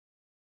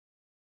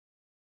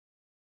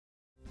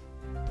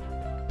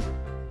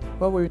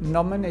Well, we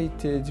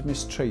nominated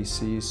Miss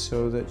Tracy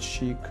so that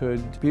she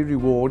could be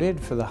rewarded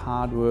for the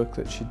hard work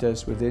that she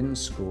does within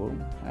school.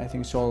 I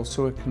think it's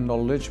also an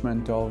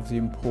acknowledgement of the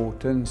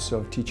importance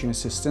of teaching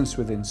assistants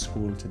within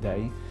school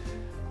today.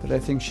 But I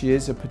think she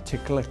is a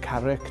particular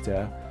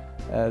character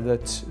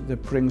that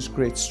brings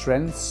great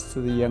strengths to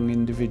the young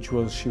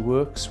individuals she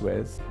works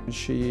with.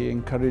 She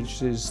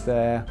encourages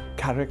their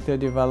character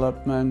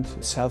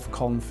development,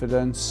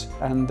 self-confidence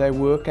and their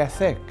work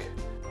ethic.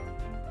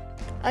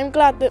 I'm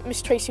glad that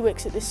Miss Tracy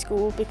works at this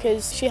school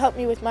because she helped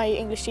me with my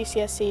English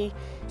GCSE.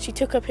 She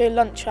took up her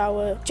lunch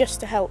hour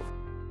just to help.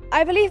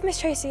 I believe Miss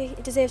Tracy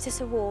deserves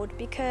this award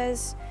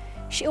because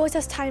she always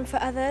has time for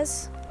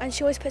others and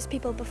she always puts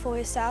people before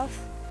herself.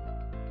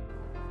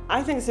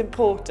 I think it's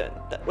important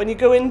that when you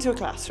go into a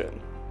classroom,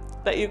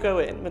 that you go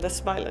in with a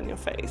smile on your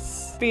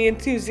face. Be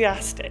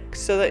enthusiastic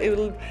so that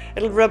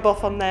it'll rub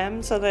off on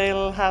them, so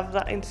they'll have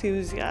that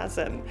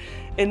enthusiasm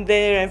in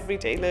their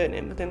everyday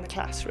learning within the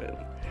classroom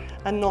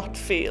and not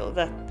feel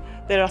that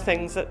there are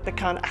things that they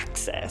can't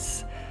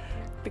access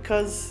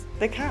because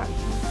they can.